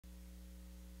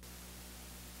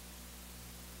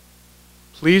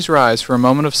Please rise for a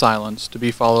moment of silence to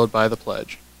be followed by the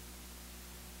pledge.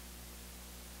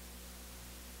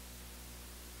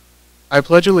 I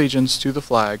pledge allegiance to the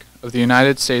flag of the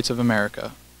United States of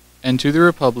America and to the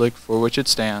republic for which it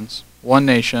stands, one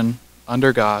nation,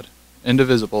 under God,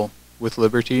 indivisible, with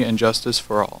liberty and justice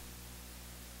for all.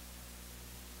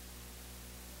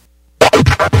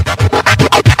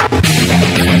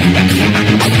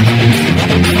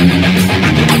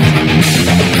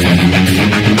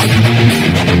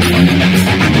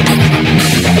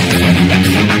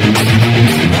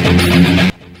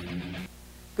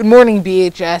 Good morning,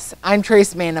 BHS. I'm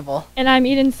Trace Manival. And I'm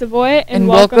Eden Savoy, and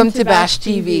welcome to Bash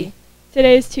TV.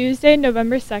 Today is Tuesday,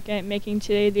 November 2nd, making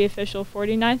today the official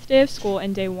 49th day of school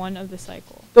and day 1 of the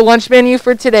cycle. The lunch menu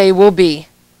for today will be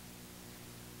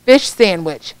fish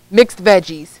sandwich, mixed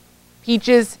veggies,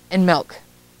 peaches, and milk.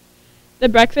 The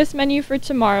breakfast menu for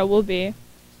tomorrow will be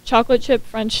chocolate chip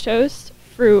French toast,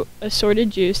 fruit, assorted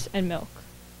juice, and milk.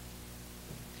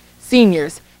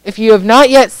 Seniors, if you have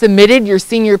not yet submitted your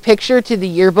senior picture to the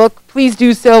yearbook, please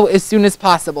do so as soon as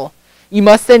possible. You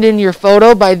must send in your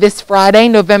photo by this Friday,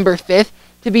 November 5th,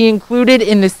 to be included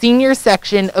in the senior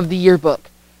section of the yearbook.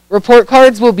 Report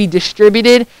cards will be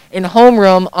distributed in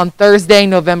homeroom on Thursday,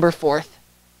 November 4th.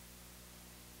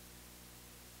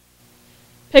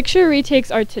 Picture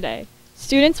retakes are today.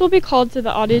 Students will be called to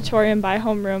the auditorium by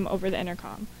homeroom over the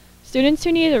intercom. Students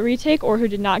who need a retake or who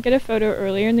did not get a photo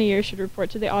earlier in the year should report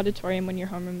to the auditorium when your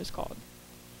homeroom is called.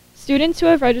 Students who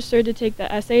have registered to take the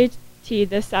SAT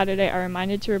this Saturday are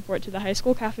reminded to report to the high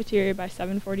school cafeteria by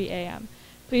 7:40 a.m.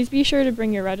 Please be sure to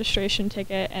bring your registration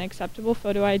ticket, an acceptable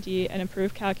photo ID, an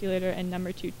approved calculator, and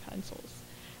number 2 pencils.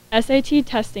 SAT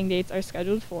testing dates are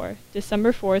scheduled for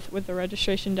December 4th with the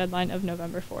registration deadline of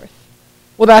November 4th.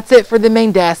 Well, that's it for the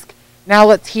main desk. Now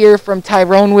let's hear from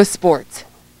Tyrone with sports.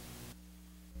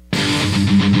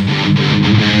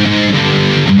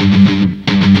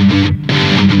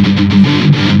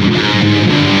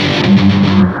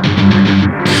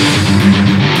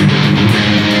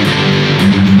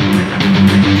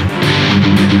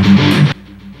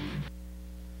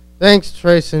 Thanks,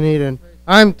 Trace and Eden.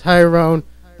 I'm Tyrone,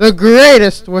 the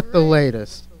greatest with the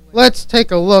latest. Let's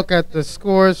take a look at the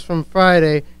scores from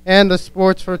Friday and the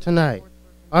sports for tonight.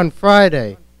 On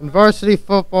Friday, in varsity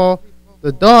football,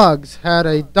 the Dogs had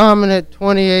a dominant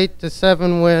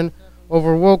 28-7 win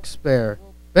over Wilkes-Barre.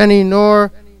 Benny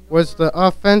Knorr was the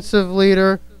offensive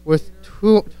leader with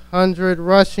 200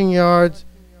 rushing yards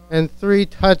and 3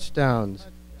 touchdowns.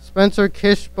 Spencer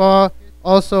Kishbaugh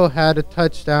also had a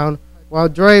touchdown, while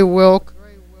Dre Wilk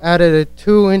added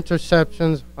 2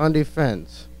 interceptions on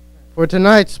defense. For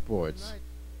tonight's sports,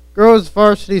 girls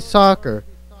varsity soccer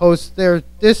hosts their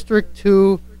District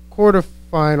 2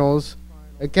 quarterfinals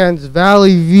against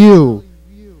Valley View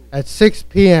at 6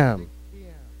 p.m.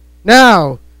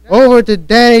 Now, over to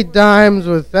Danny Dimes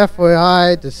with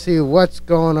FYI to see what's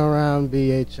going around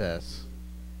BHS.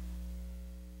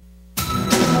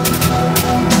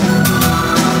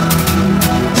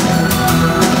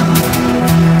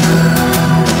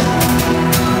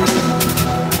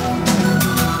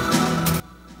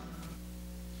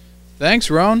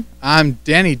 Thanks, Roan. I'm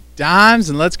Danny Dimes,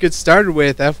 and let's get started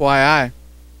with FYI.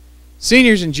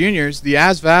 Seniors and juniors, the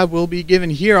ASVAB will be given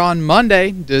here on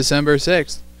Monday, December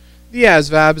 6th. The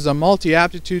ASVAB is a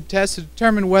multi-aptitude test to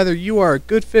determine whether you are a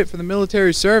good fit for the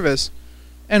military service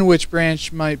and which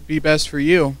branch might be best for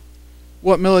you,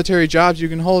 what military jobs you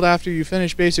can hold after you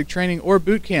finish basic training or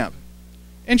boot camp.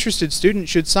 Interested students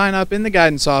should sign up in the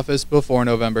guidance office before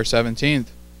November 17th.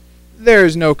 There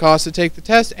is no cost to take the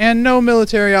test and no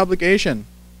military obligation.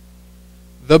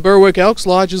 The Berwick Elks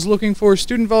Lodge is looking for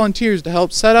student volunteers to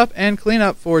help set up and clean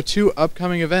up for 2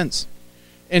 upcoming events.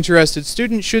 Interested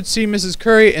students should see Mrs.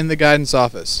 Curry in the guidance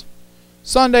office.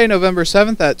 Sunday, November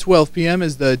 7th at 12 p.m.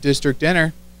 is the district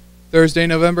dinner. Thursday,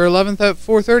 November 11th at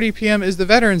 4:30 p.m. is the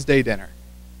Veterans Day dinner.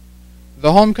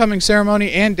 The homecoming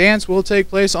ceremony and dance will take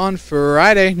place on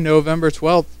Friday, November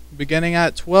 12th, beginning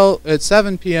at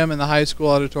 7 p.m. in the high school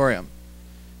auditorium.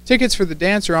 Tickets for the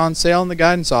dance are on sale in the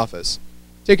guidance office.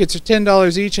 Tickets are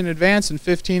 $10 each in advance and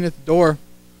 $15 at the door.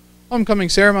 Homecoming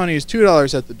ceremony is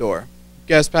 $2 at the door.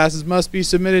 Guest passes must be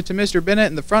submitted to Mr.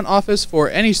 Bennett in the front office for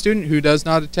any student who does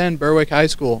not attend Berwick High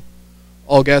School.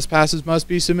 All guest passes must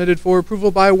be submitted for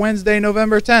approval by Wednesday,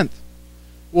 November 10th.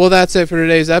 Well, that's it for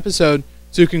today's episode.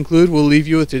 To conclude, we'll leave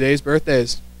you with today's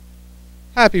birthdays.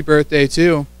 Happy birthday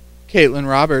to Caitlin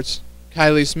Roberts,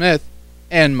 Kylie Smith,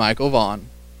 and Michael Vaughn.